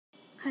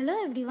Hello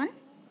everyone,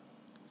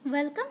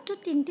 welcome to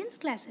Tintin's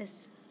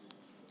classes.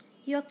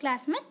 Your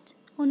classmate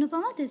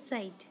Anupama this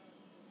side.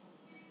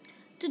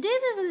 Today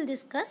we will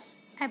discuss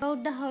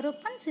about the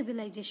Harappan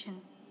civilization.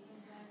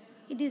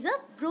 It is a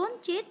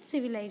Bronze Age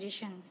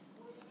civilization.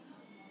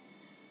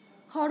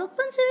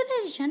 Harappan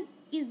civilization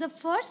is the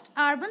first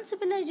urban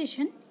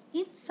civilization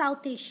in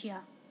South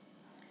Asia.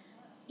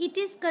 It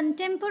is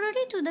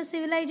contemporary to the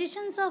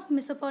civilizations of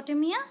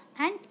Mesopotamia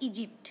and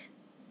Egypt.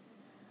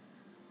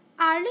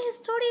 Early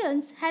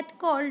historians had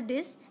called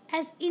this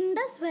as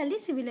Indus Valley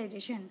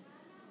civilization.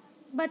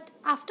 But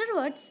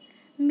afterwards,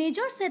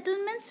 major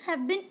settlements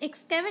have been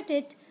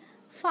excavated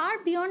far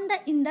beyond the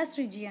Indus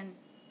region.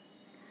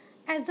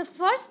 As the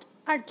first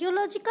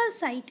archaeological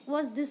site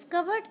was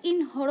discovered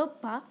in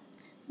Harappa,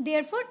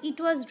 therefore it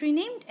was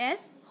renamed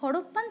as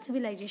Harappan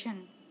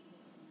civilization.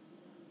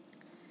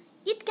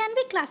 It can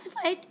be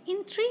classified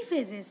in three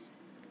phases: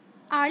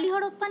 early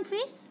Harappan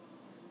phase,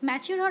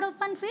 mature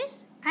Harappan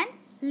phase, and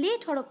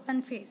late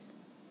Harappan phase.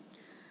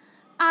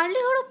 Early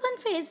Harappan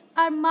phase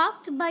are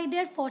marked by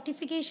their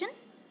fortification,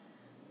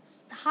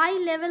 high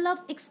level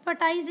of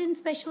expertise in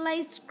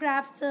specialized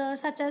crafts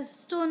such as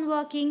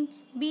stoneworking,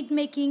 bead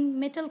making,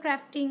 metal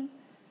crafting,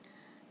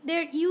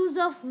 their use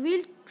of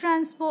wheeled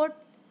transport,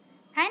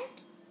 and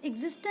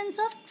existence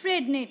of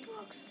trade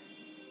networks.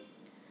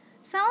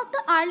 Some of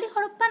the early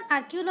Harappan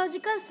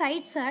archaeological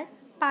sites are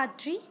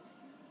Padri,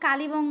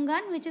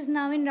 Kalibongan, which is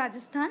now in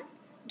Rajasthan,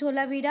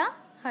 Dholavira,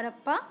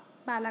 Harappa,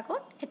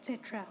 Balakot,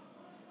 etc.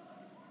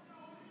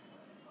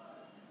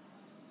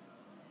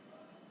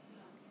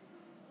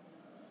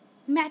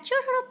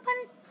 Mature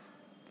Harappan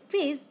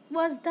phase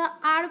was the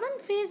urban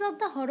phase of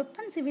the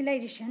Harappan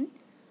civilization,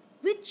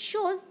 which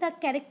shows the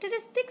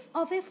characteristics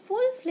of a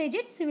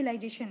full-fledged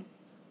civilization.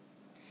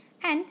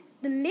 And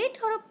the late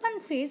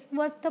Harappan phase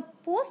was the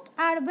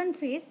post-urban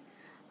phase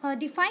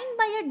defined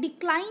by a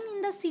decline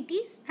in the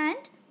cities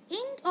and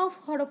end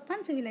of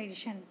Harappan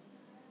civilization.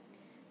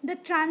 The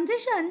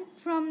transition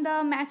from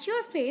the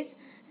mature phase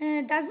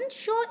doesn't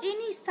show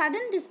any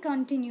sudden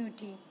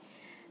discontinuity.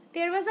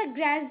 There was a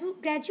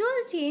gradual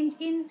change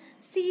in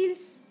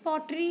seals,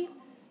 pottery,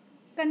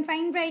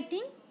 confined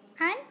writing,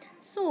 and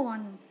so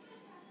on.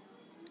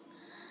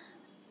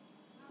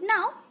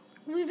 Now,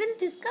 we will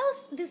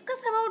discuss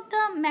about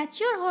the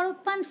mature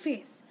Harappan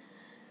phase,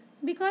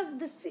 because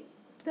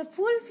the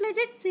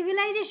full-fledged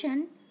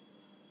civilization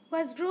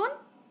was grown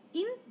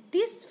in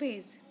this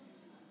phase.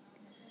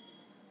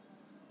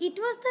 It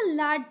was the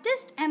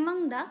largest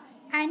among the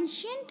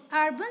ancient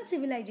urban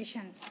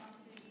civilizations.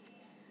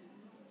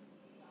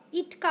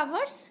 It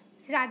covers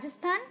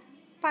Rajasthan,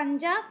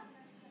 Punjab,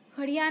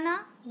 Haryana,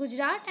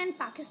 Gujarat and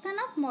Pakistan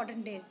of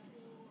modern days.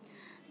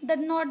 The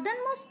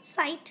northernmost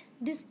site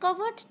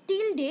discovered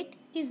till date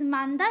is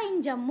Manda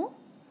in Jammu.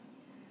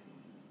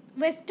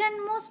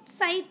 Westernmost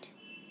site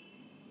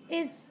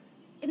is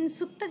in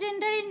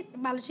Suktajender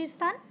in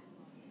Balochistan.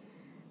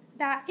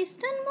 The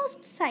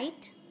easternmost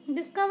site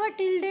discovered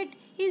till date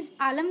is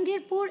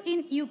Alamgirpur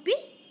in UP,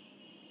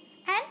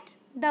 and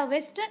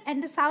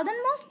the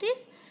southernmost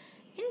is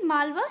in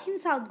Malwa in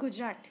South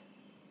Gujarat.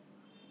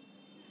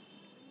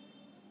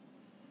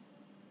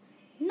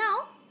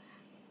 Now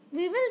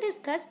we will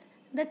discuss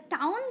the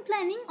town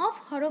planning of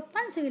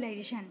Harappan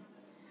civilization,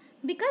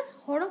 because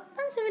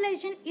Harappan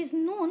civilization is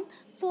known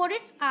for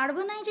its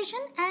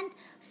urbanization and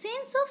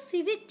sense of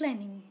civic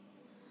planning.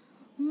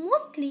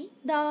 Mostly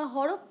the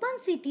Harappan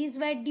cities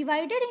were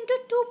divided into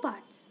two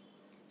parts: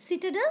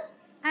 citadel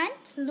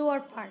and lower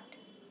part.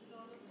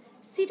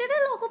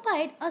 Citadel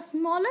occupied a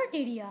smaller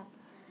area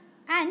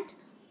and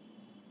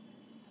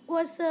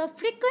was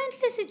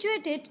frequently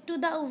situated to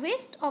the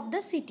west of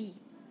the city.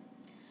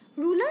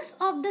 Rulers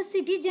of the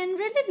city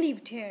generally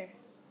lived here.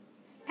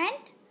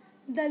 And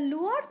the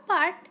lower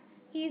part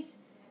is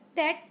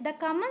that the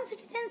common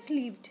citizens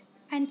lived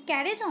and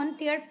carried on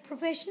their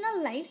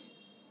professional lives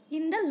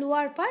in the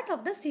lower part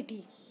of the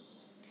city.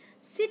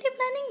 City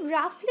planning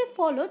roughly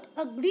followed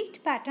a grid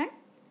pattern,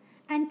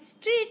 and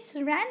streets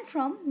ran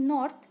from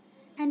north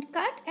and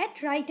cut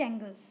at right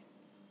angles.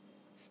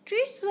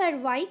 Streets were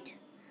wide.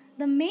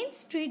 The main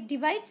street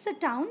divides the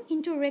town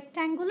into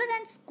rectangular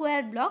and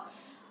square block,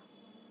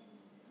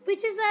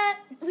 which is a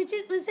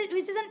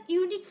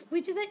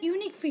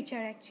unique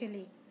feature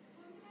actually.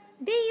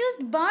 They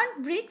used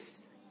burnt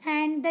bricks,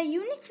 and the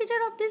unique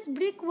feature of this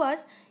brick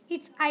was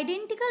its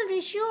identical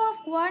ratio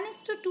of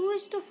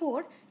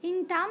 1:2:4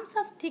 in terms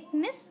of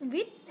thickness,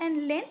 width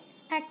and length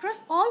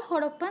across all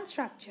Harappan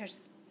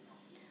structures.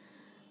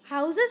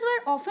 Houses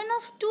were often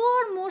of 2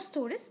 or more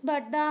stories,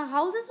 but the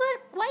houses were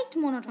quite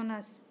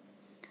monotonous.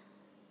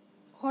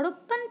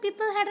 Harappan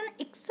people had an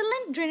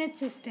excellent drainage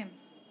system,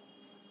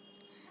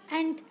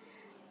 and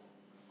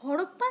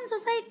Harappan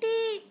society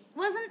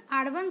was an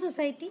urban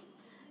society.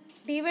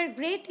 They were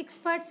great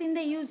experts in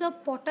the use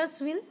of potter's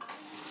wheel.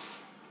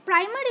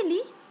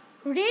 Primarily,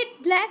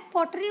 red-black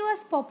pottery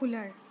was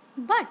popular,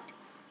 but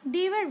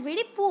they were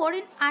very poor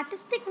in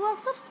artistic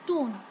works of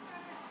stone.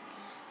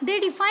 They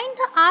refined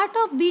the art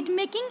of bead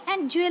making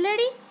and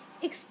jewelry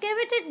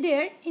excavated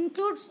there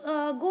includes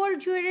gold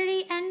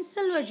jewelry and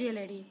silver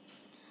jewelry.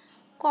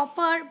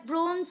 Copper,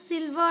 bronze,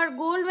 silver,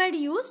 gold were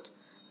used,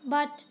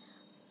 but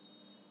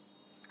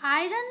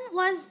iron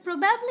was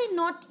probably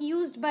not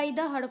used by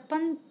the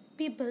Harappan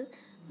people,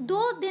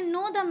 though they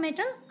know the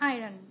metal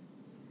iron.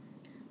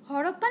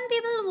 Harappan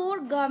people wore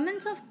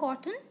garments of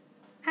cotton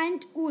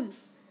and wool.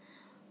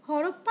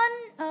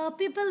 Harappan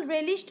people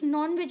relished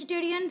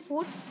non-vegetarian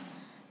foods.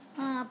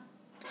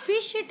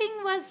 Fish eating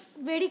was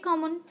very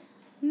common.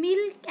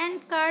 Milk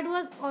and curd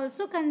was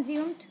also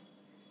consumed.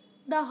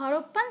 The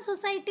Harappan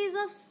societies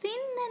of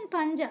Sindh and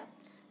Punjab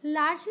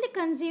largely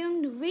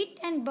consumed wheat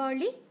and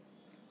barley,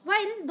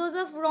 while those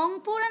of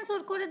Rangpur and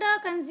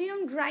Sorkolada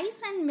consumed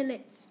rice and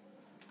millets.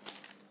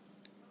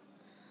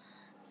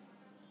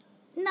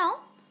 Now,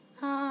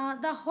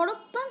 the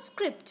Harappan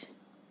script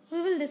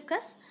we will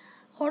discuss.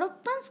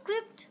 Harappan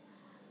script,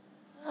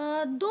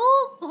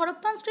 though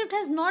Harappan script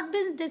has not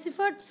been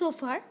deciphered so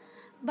far,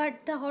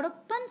 but the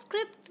Harappan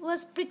script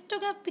was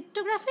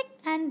pictographic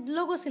and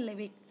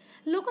logosyllabic.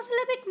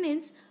 Logosyllabic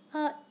means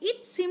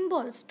each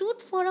symbol stood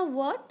for a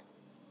word,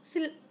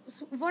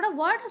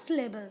 or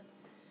syllable,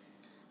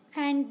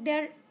 and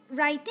their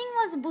writing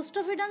was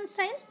Bustophedan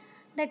style,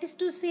 that is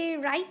to say,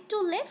 right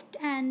to left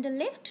and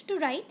left to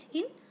right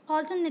in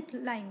alternate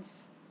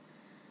lines.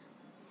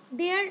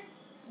 There,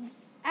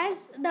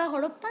 as the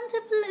Harappan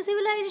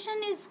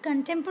civilization is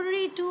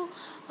contemporary to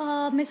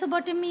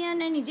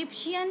Mesopotamian and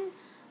Egyptian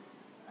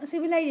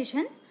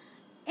civilization,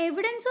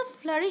 evidence of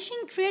flourishing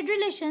trade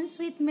relations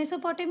with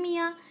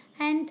Mesopotamia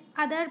and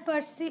other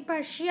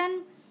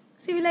Persian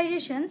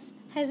civilizations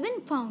has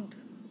been found.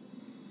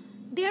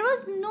 There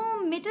was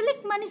no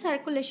metallic money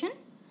circulation.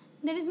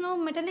 There is no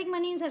metallic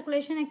money in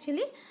circulation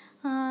actually.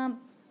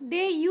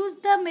 They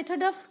used the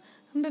method of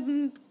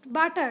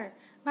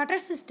barter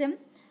system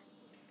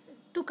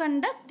to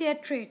conduct their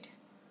trade.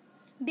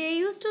 They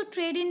used to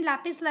trade in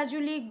lapis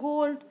lazuli,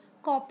 gold,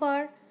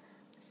 copper,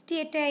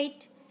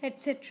 steatite,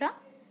 etc.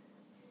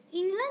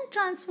 Inland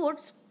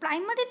transports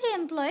primarily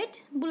employed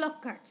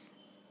bullock carts.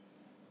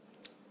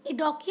 A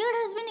dockyard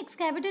has been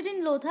excavated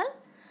in Lothal,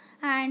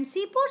 and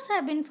seaports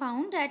have been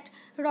found at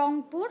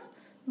Rangpur,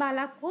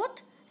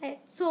 Balakot,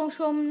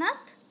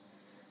 Somnath,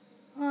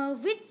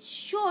 which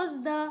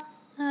shows the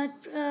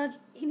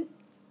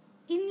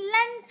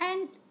inland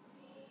and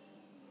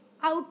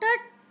outer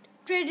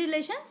trade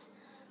relations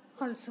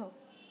also.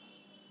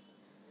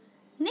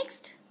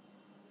 Next,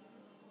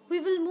 we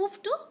will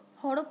move to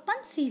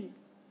Harappan seal.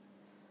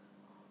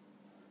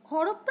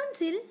 Harappan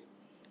seal,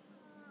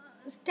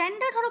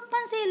 standard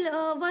Harappan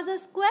seal was a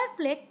square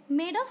plate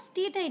made of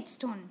steatite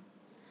stone.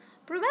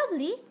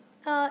 Probably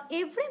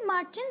every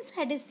merchant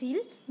had a seal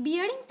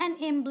bearing an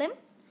emblem,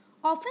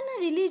 often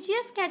a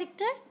religious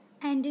character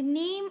and a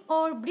name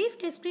or brief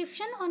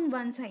description on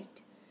one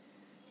side.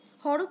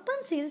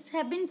 Harappan seals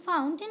have been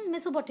found in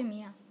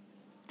Mesopotamia,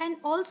 and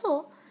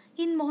also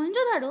in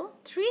Mohenjo-daro,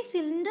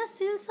 3-cylinder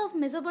seals of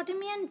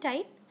Mesopotamian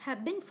type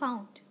have been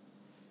found.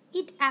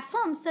 It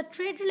affirms the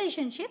trade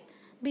relationship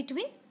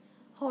between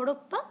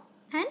Harappa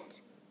and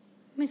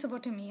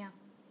Mesopotamia.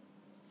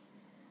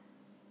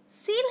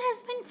 Seal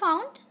has been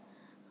found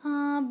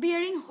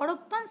bearing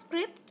Harappan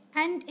script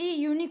and a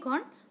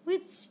unicorn,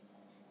 which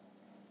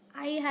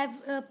I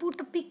have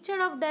put a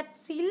picture of that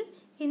seal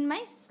in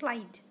my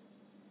slide.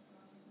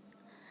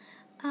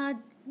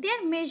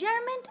 Their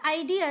measurement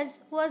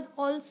ideas was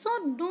also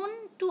known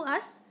to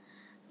us,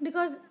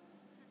 because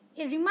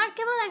a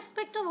remarkable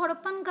aspect of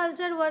Harappan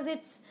culture was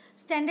its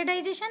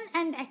standardization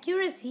and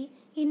accuracy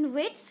in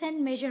weights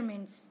and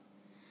measurements.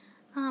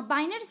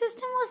 Binary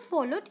system was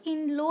followed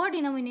in lower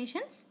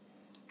denominations,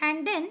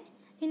 and then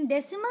in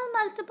decimal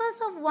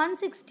multiples of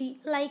 160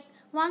 like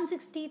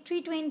 160,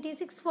 320,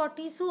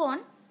 640, so on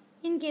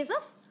in case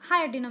of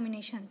higher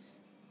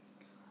denominations.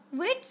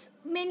 Weights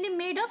mainly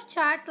made of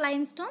charred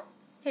limestone,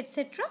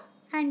 etc.,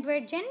 and were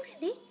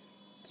generally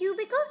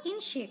cubical in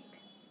shape.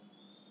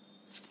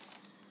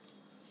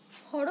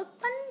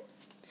 Harappan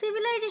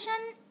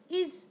civilization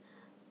is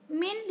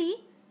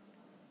mainly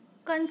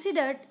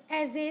considered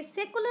as a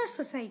secular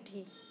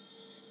society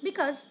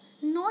because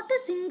not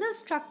a single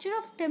structure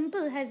of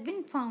temple has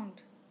been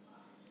found.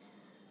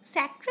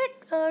 Sacred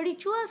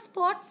ritual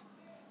spots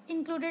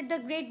included the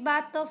great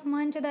bath of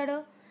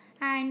Mohenjo-daro,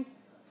 and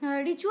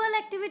ritual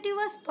activity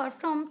was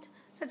performed,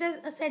 such as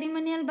a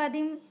ceremonial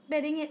bathing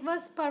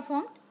was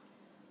performed.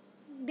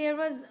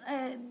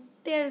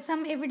 There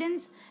some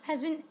evidence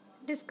has been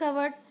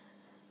discovered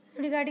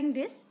regarding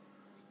this,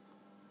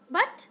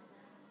 but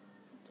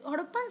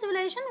Harappan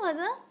civilization was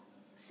a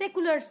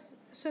secular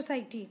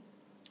society,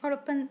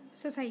 Harappan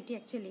society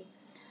actually,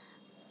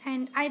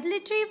 and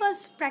idolatry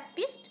was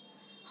practiced.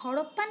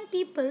 Harappan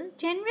people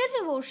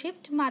generally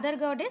worshipped Mother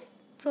Goddess,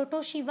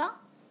 Proto-Shiva,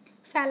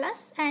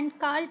 phallus and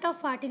cult of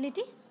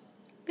fertility,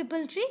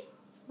 pipal tree,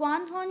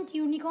 one-horned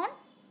unicorn,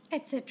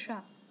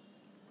 etc.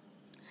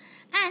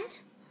 And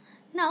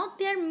now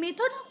their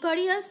method of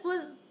burials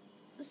was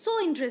so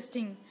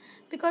interesting,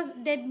 because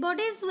dead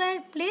bodies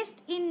were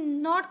placed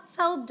in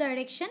north-south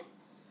direction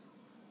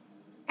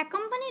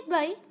accompanied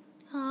by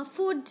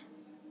food,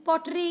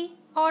 pottery,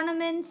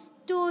 ornaments,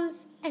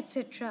 tools,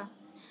 etc.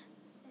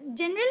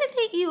 Generally,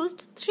 they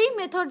used three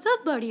methods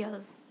of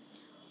burial.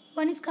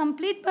 One is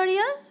complete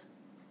burial,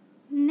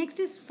 next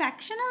is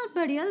fractional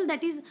burial,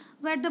 that is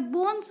where the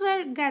bones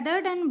were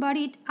gathered and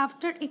buried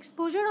after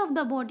exposure of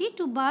the body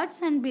to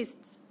birds and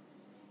beasts.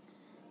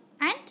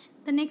 And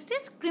the next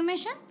is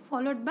cremation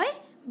followed by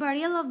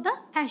burial of the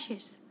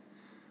ashes.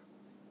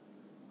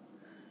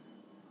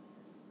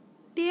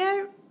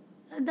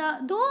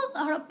 Though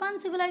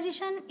Harappan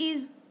civilization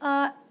is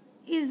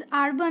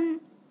urban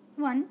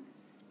one,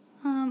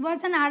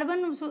 was an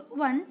urban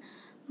one,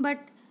 but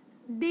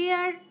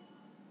their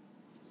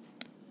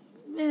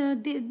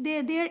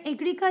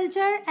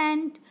agriculture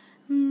and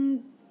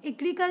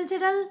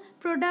agricultural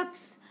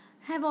products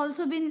have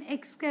also been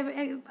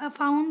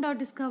found or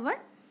discovered.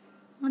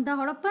 The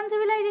Harappan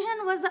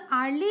civilization was the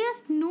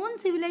earliest known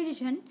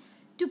civilization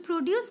to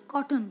produce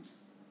cotton,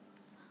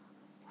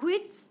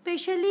 wheat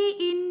especially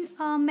in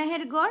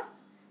Mehergarh,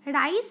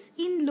 rice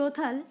in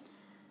Lothal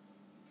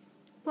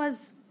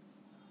was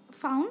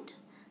found.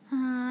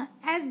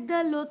 As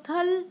the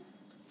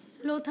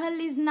Lothal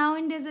is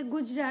nowadays a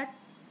Gujarat,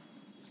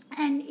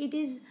 and it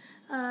is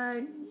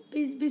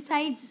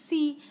besides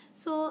sea,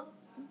 so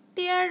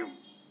there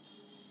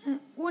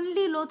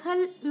only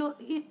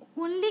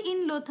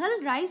in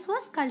Lothal rice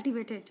was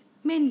cultivated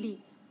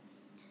mainly.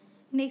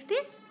 Next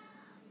is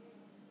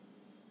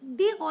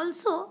they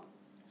also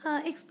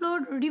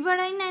explored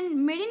riverine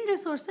and marine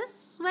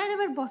resources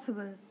wherever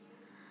possible.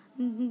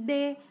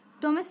 They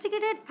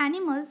domesticated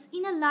animals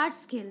in a large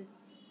scale.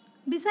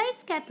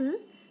 Besides cattle,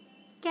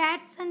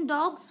 cats and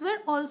dogs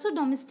were also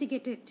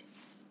domesticated.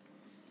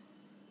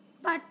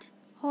 But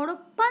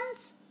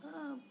Horoppans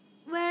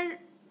were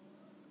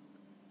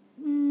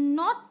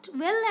not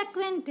well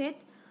acquainted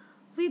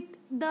with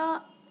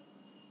the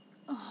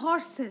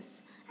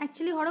horses.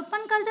 Actually,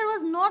 Harappan culture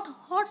was not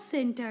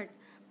horse-centered.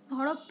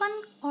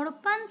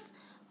 Horoppans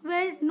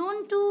were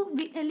known to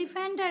be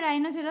elephant or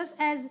rhinoceros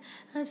as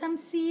some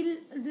seal,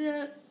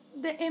 the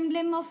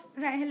emblem of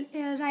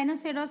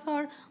rhinoceros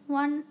or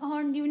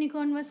one-horned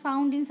unicorn was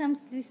found in some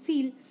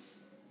seal.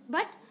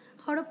 But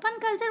Harappan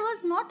culture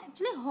was not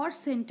actually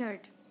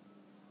horse-centered.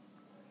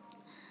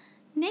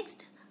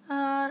 Next,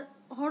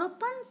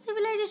 Harappan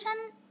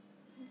civilization,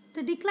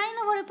 the decline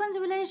of Harappan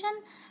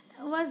civilization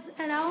was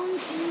around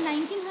in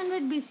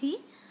 1900 BC,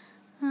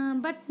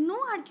 but no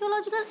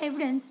archaeological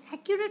evidence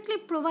accurately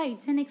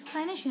provides an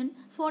explanation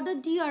for the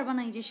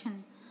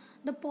deurbanization.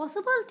 The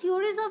possible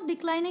theories of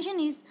declination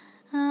is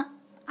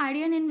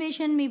Aryan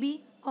invasion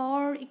maybe,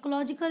 or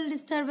ecological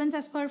disturbance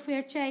as per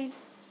Fairchild,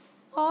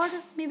 or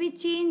maybe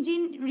change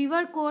in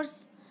river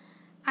course,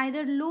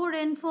 either low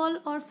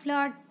rainfall or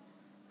flood,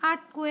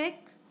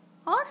 earthquake,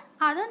 or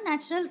other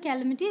natural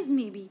calamities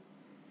maybe.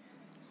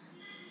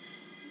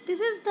 This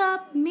is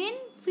the main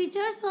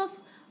features of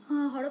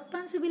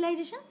Harappan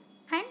civilization,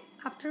 and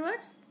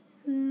afterwards,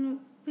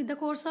 with the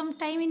course of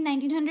time in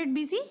 1900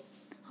 BC,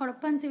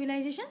 Harappan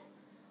civilization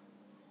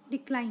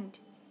declined.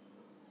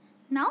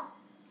 Now,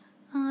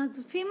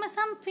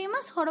 some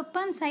famous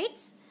Harappan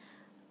sites.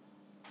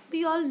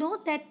 We all know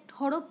that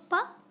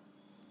Harappa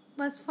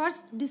was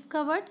first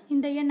discovered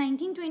in the year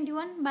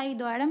 1921 by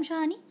Doyaram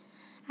Shahani,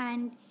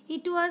 and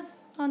it was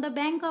on the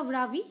bank of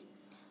Ravi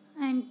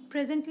and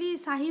presently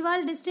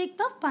Sahiwal district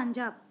of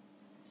Punjab.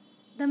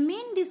 The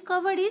main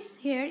discoveries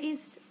here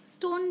is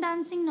stone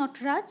dancing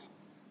Nataraj,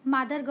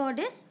 mother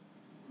goddess,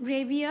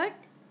 graveyard,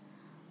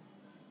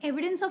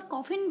 evidence of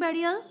coffin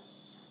burial,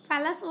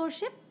 phallus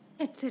worship,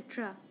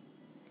 etc.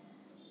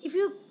 If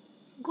you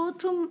go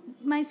through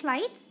my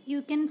slides,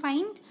 you can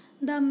find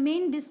the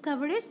main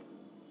discoveries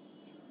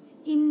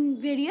in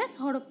various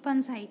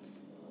Harappan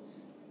sites.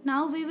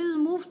 Now we will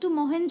move to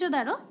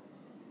Mohenjo-daro.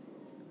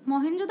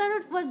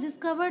 Mohenjo-daro was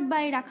discovered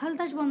by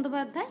Rakhaldas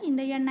Bandyopadhyay in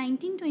the year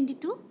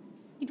 1922.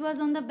 It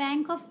was on the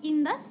bank of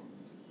Indus.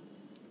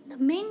 The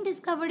main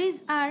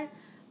discoveries are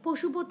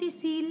Pashupati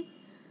seal,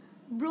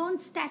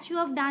 bronze statue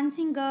of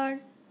dancing girl,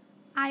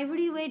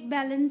 ivory weight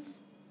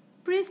balance,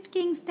 priest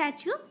king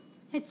statue,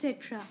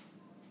 etc.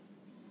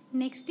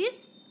 Next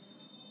is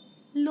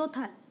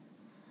Lothal.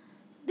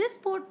 This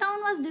port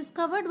town was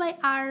discovered by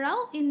R.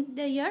 Rao in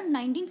the year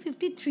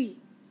 1953.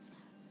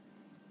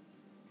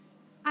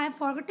 I have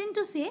forgotten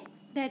to say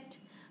that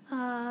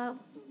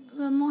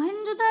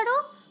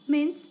Mohenjo-daro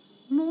means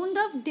mound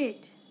of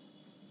dead.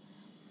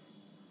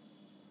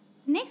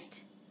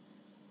 Next,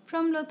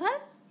 from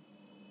Lothal,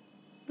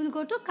 we will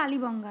go to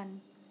Kalibangan.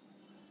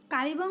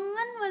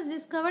 Kalibangan was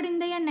discovered in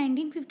the year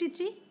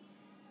 1953.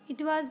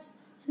 It was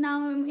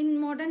now in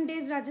modern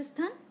days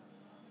Rajasthan.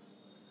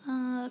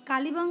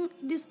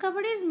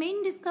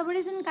 Main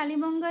discoveries in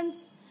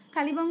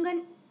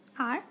Kalibangan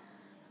are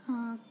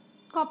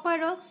copper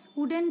rocks,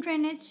 wooden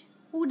drainage,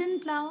 wooden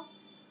plough,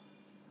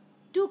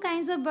 2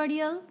 kinds of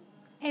burial,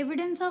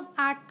 evidence of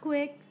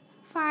earthquake,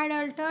 fire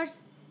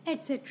altars,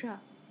 etc.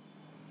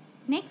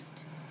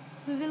 Next,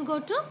 we will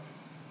go to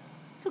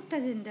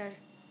Suktajindar.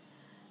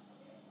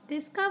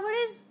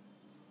 Discoveries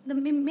the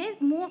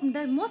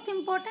most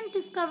important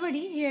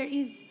discovery here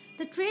is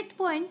the trade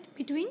point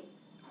between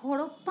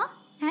Harappa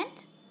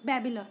and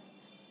Babylon,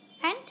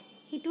 and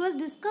it was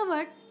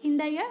discovered in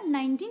the year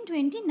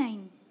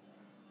 1929.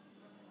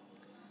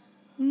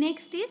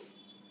 Next is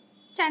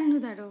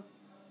Chandudaro.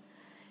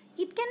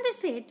 It can be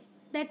said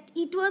that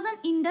it was an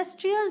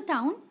industrial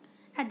town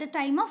at the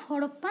time of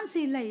Harappan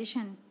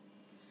civilization,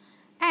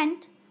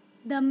 and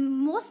the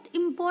most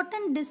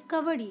important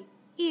discovery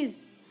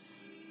is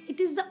it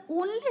was the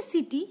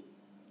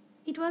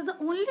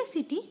only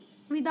city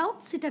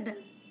without citadel.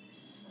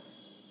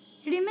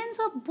 Remains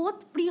of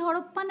both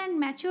pre-Harappan and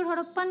mature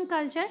Harappan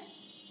culture,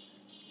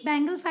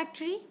 bangle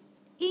factory,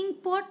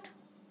 ink pot,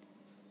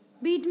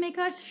 bead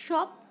maker's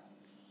shop,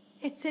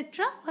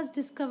 etc. was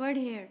discovered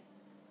here.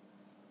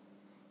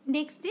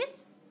 Next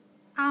is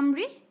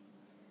Amri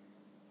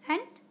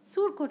and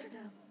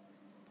Surkotada.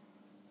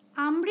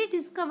 Amri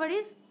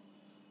discoveries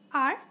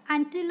are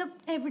antelope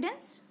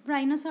evidence,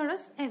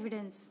 rhinoceros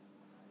evidence.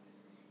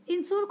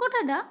 In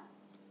Surkotada,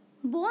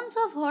 bones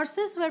of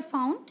horses were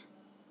found,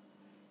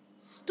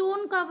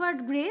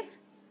 stone-covered grave,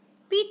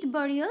 pit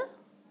burial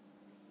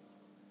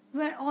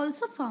were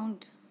also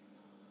found.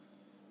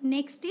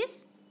 Next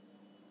is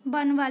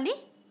Banwali.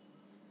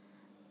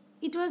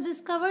 It was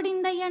discovered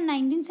in the year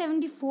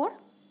 1974.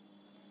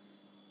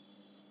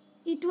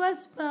 It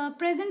was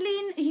presently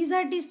in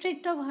Hisar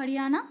district of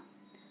Haryana.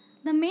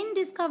 The main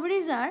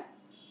discoveries are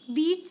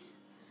beads,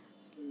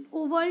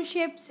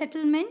 oval-shaped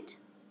settlement,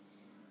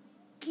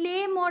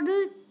 clay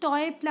model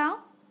toy plough.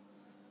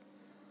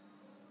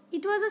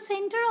 It was a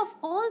center of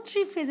all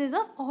three phases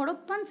of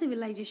Harappan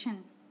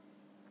civilization.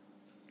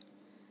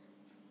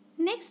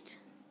 Next,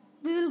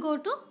 we will go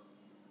to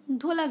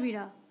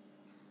Dholavira.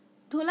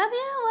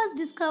 Dholavira was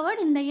discovered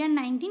in the year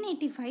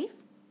 1985.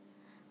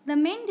 The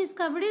main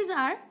discoveries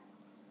are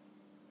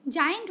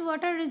giant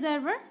water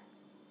reservoir,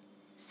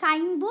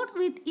 signboard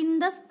with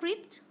Indus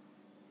script,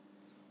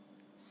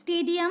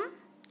 stadium,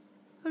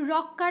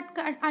 rock cut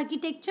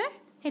architecture,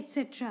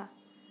 etc.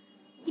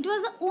 It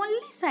was the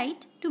only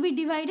site to be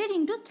divided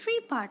into three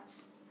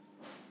parts.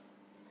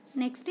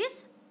 Next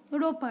is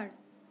Ropar.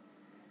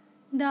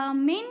 The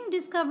main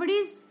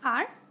discoveries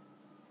are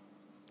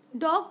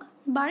dog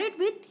buried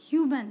with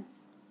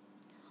humans,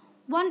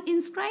 one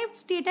inscribed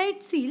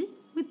statite seal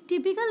with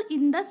typical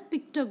Indus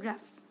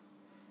pictographs,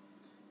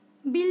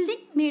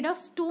 building made of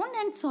stone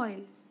and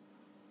soil.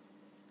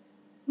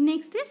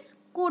 Next is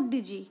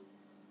Kodiji.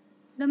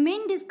 The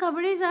main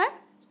discoveries are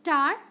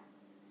star,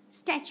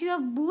 statue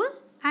of bull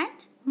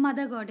and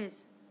mother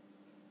goddess.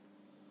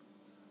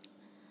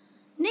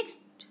 Next,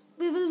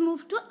 we will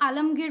move to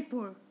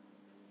Alamgirpur.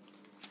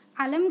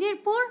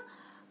 Alamgirpur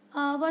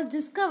was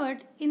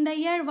discovered in the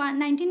year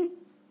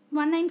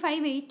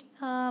 1958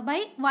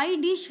 by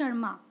Y.D.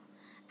 Sharma,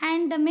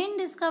 and the main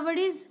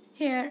discoveries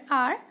here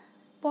are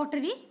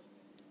pottery,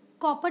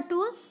 copper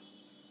tools,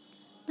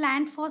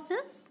 plant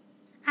fossils,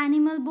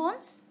 animal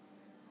bones,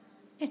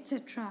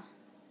 etc.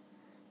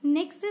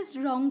 Next is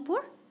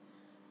Rangpur.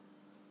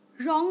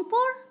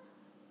 Rangpur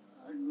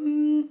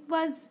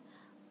was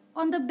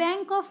on the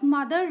bank of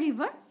Mother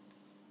River,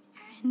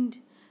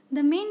 and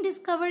the main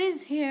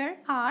discoveries here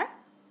are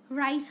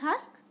rice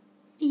husk,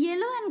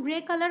 yellow and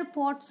grey color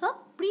pots of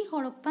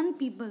pre-Harappan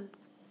people.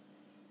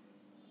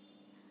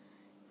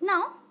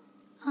 Now,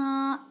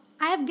 I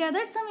have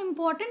gathered some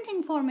important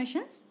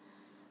informations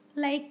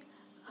like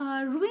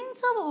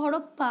ruins of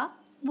Harappa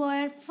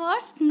were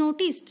first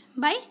noticed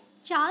by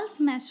Charles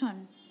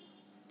Mason.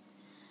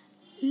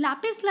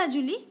 Lapis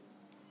lazuli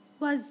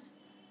was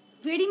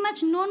very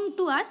much known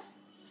to us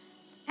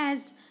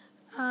as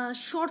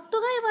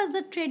Shortogai was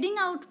the trading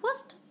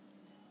outpost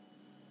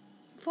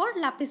for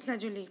lapis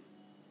lazuli.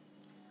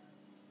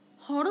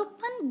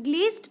 Harappan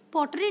glazed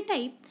pottery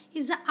type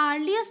is the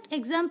earliest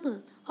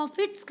example of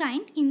its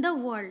kind in the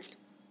world.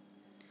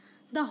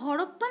 The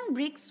Harappan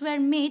bricks were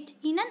made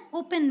in an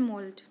open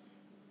mold.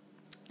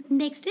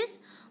 Next is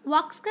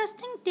wax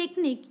casting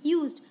technique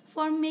used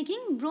for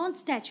making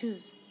bronze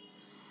statues.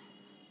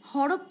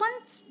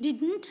 Harappans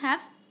didn't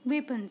have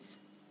weapons.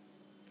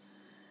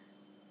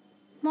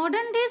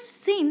 Modern days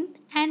Sindh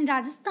and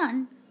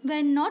Rajasthan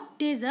were not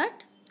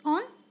desert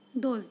on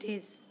those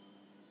days.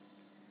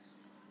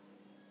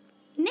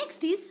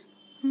 Next is,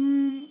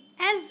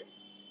 as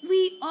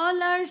we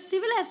all are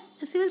civil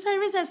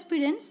service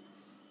aspirants,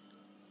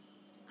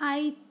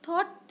 I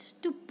thought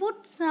to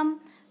put some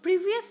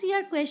previous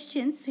year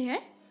questions here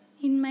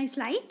in my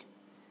slide,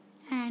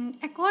 and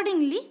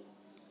accordingly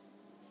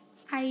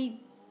I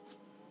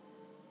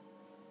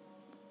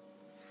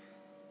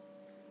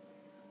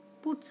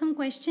put some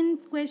question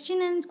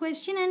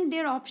and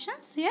their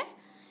options here.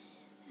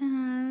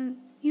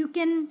 You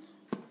can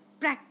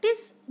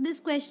practice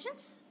these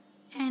questions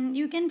and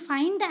you can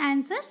find the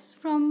answers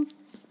from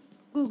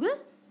Google.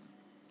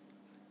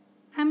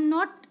 I am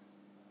not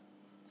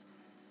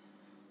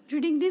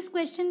reading these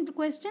questions.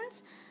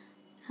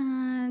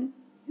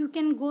 You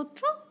can go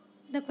through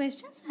the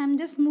questions. I am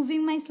just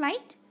moving my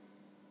slide.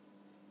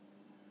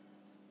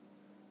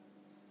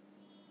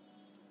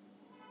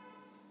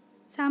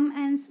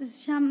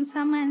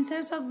 some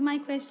answers of my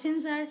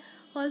questions are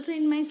also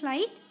in my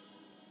slide.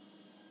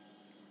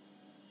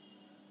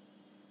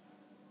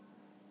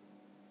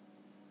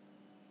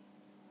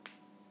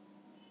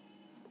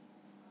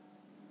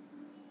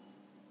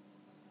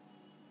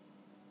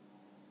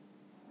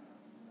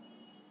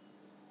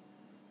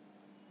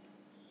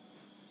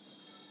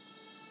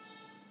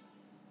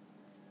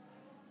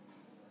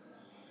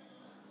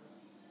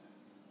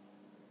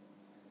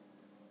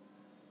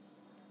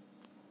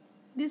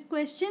 These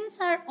questions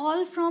are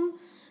all from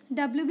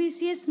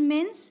WBCS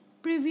Mains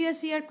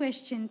previous year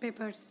question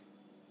papers.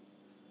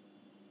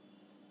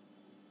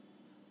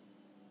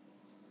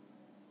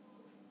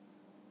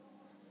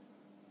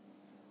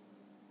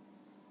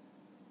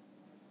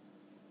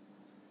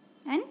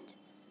 And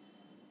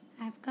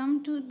I have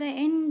come to the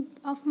end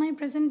of my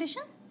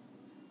presentation.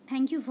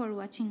 Thank you for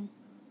watching.